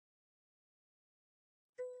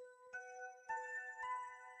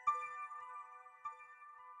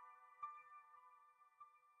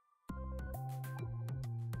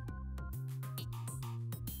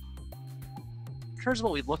terms of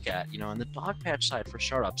what we look at, on the dog patch side for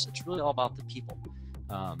startups, it's really all about the people.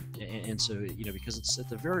 And so, because it's at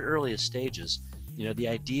the very earliest stages, the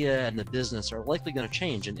idea and the business are likely going to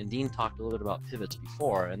change. And Dean talked a little bit about pivots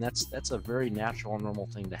before, and that's a very natural and normal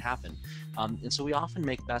thing to happen. And so we often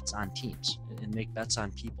make bets on teams and make bets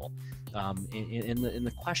on people. And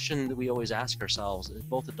the question that we always ask ourselves,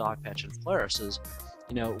 both at Dogpatch and Polaris, is,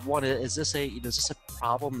 one, is this a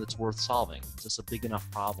problem that's worth solving? Is this a big enough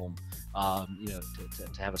problem, to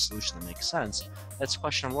have a solution that makes sense? That's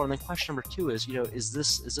question number one. And then question number two is, is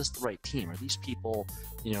this the right team? Are these people,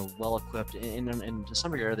 well equipped, and to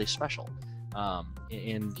some degree, are they special?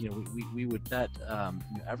 We would bet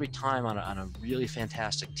every time on a really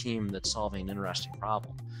fantastic team that's solving an interesting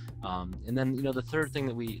problem. And then the third thing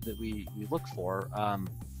that we look for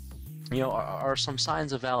are some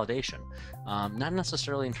signs of validation, not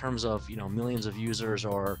necessarily in terms of millions of users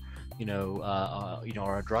or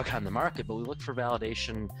or a drug on the market, but we look for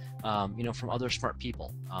validation from other smart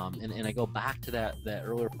people. And I go back to that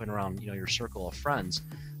earlier point around your circle of friends.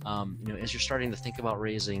 As you're starting to think about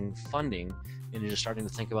raising funding, and you're starting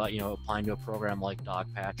to think about applying to a program like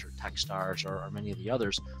Dogpatch or Techstars or many of the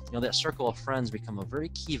others, that circle of friends become a very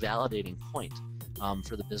key validating point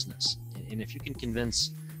for the business. And if you can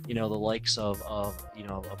convince the likes of a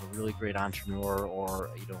really great entrepreneur or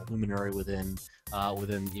a luminary within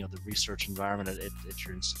the research environment at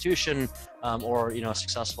your institution, or a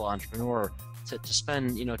successful entrepreneur to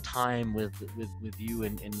spend time with you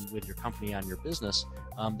and with your company on your business,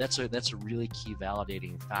 that's a really key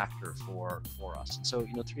validating factor for us. And so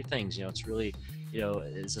three things. It's really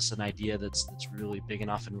is this an idea that's really big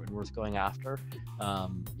enough and worth going after?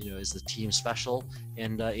 Is the team special?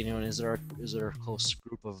 And and is there a close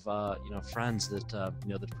group of friends that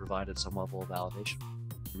that provided some level of validation?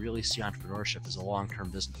 Really see entrepreneurship as a long-term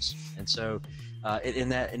business, and so in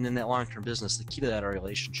that long-term business, the key to that are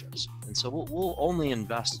relationships. And so we'll only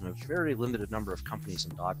invest in a very limited number of companies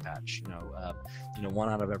in Dogpatch. 1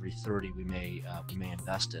 out of every 30 we may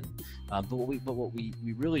invest in. But what we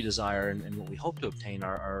really desire and what we hope to obtain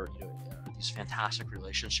are these fantastic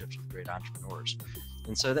relationships with great entrepreneurs.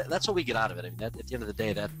 And so that's what we get out of it. I mean, at the end of the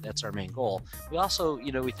day, that's our main goal. We also,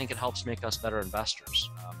 we think it helps make us better investors.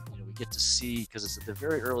 We get to see, because it's at the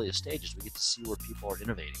very earliest stages, we get to see where people are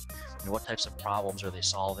innovating. What types of problems are they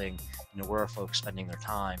solving? Where are folks spending their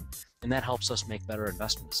time? And that helps us make better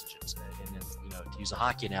investment decisions. And to use a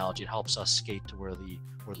hockey analogy, it helps us skate to where the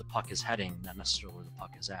puck is heading, not necessarily where the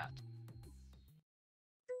puck is at.